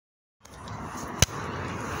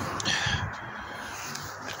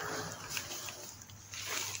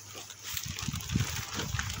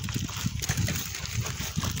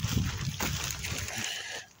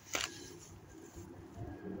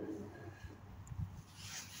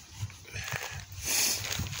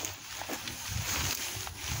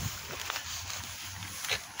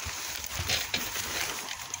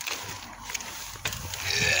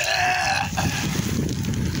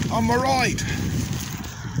On my ride.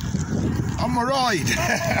 On my ride.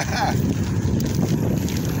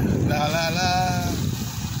 La la la.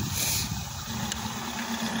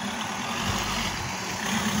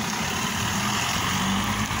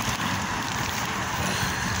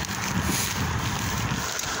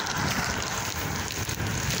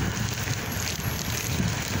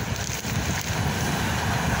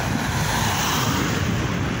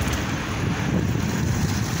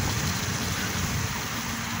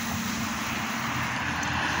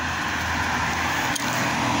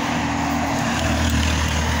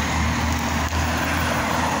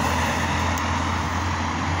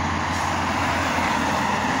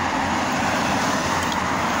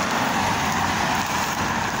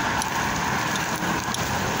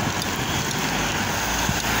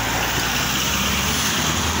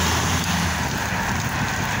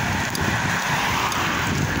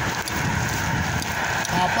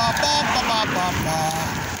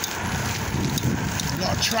 A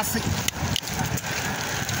lot of traffic.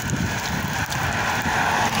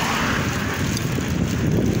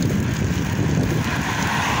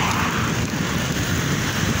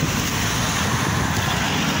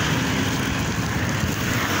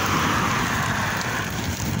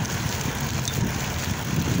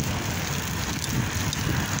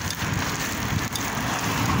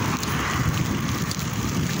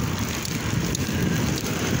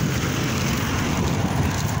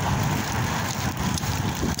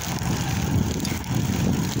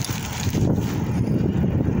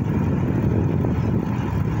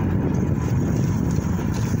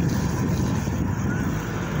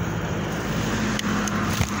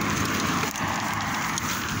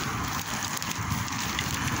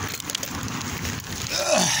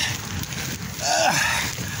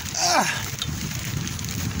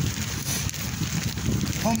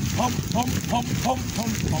 Pump, pump, pump, pump, pump,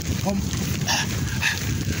 pump, pump, pump.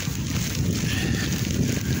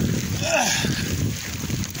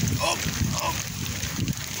 Up, up.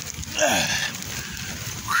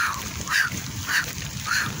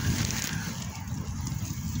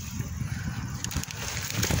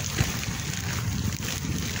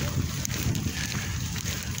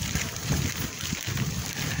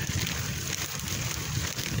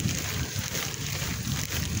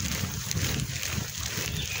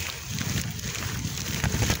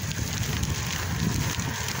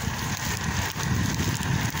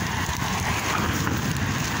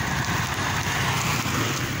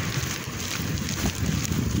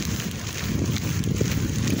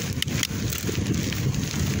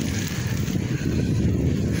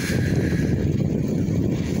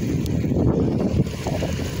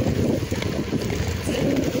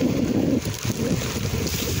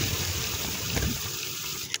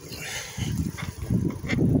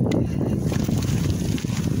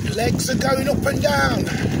 Legs are going up and down.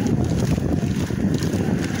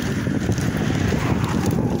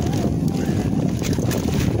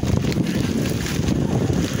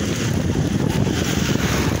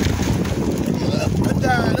 Up and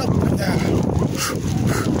down, up and down.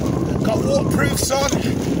 Got waterproofs on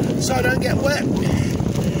so I don't get wet.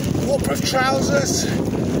 Waterproof trousers,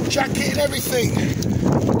 jacket and everything.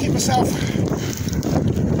 Keep myself.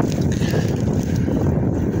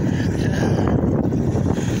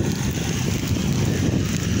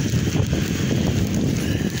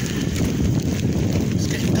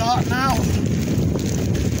 Dark now.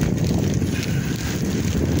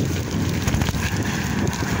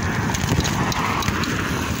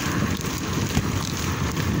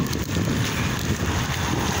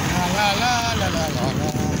 La la la la la la la.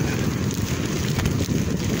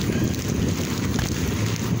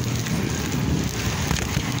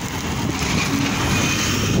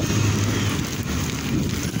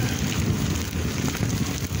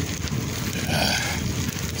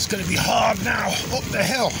 It's going to be hard now, up the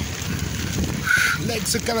hill.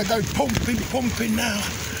 Legs are going to go pumping, pumping now.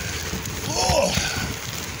 Oh.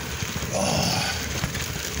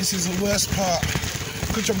 Oh. This is the worst part.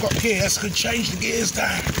 Because I've got gears, I could change the gears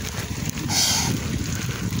down.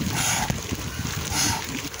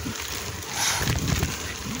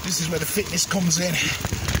 This is where the fitness comes in.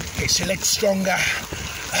 Gets your legs stronger.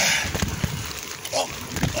 Up,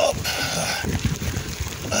 up.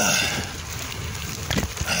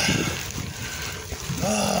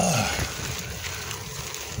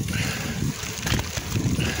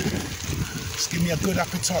 Just give me a good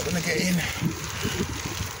appetite when I get in.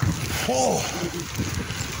 Oh,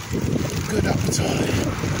 good appetite.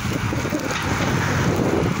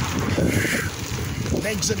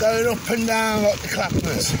 Legs are going up and down like the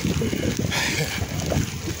clappers.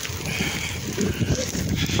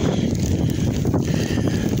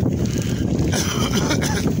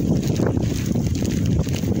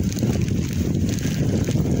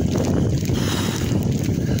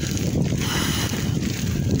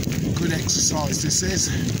 nights this is.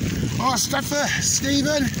 Oh, Stefan,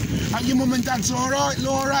 Stephen, hope your mum and dad's alright.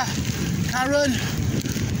 Laura, Karen,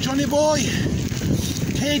 Johnny boy,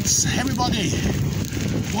 kids, everybody.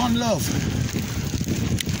 One love.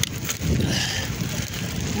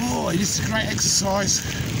 Oh, this is a great exercise.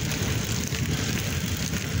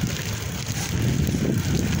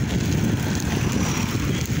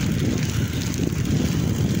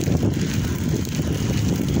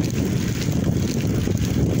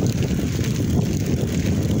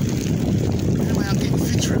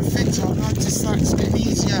 I noticed that it's getting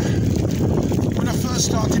easier. When I first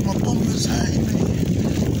started, my bum was hurting me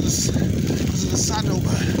because of the saddle,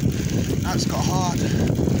 but now it's got hard.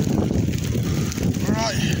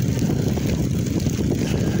 Alright.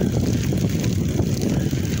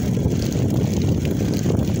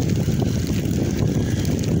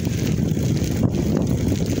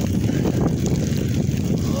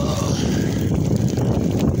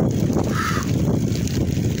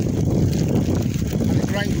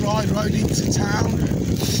 Rode into town,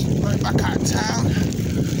 rode back out of town,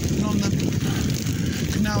 and on the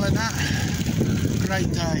canal and that.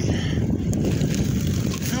 Great day.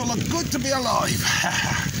 Feel like good to be alive.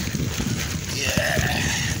 Yeah,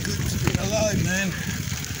 good to be alive, man.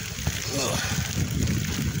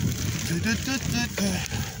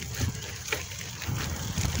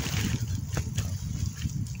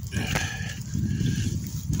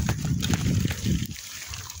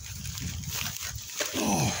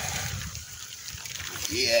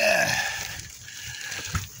 Yeah,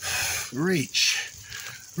 reach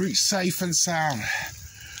safe and sound.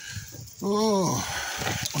 Oh,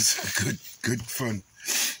 that's good fun.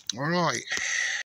 All right.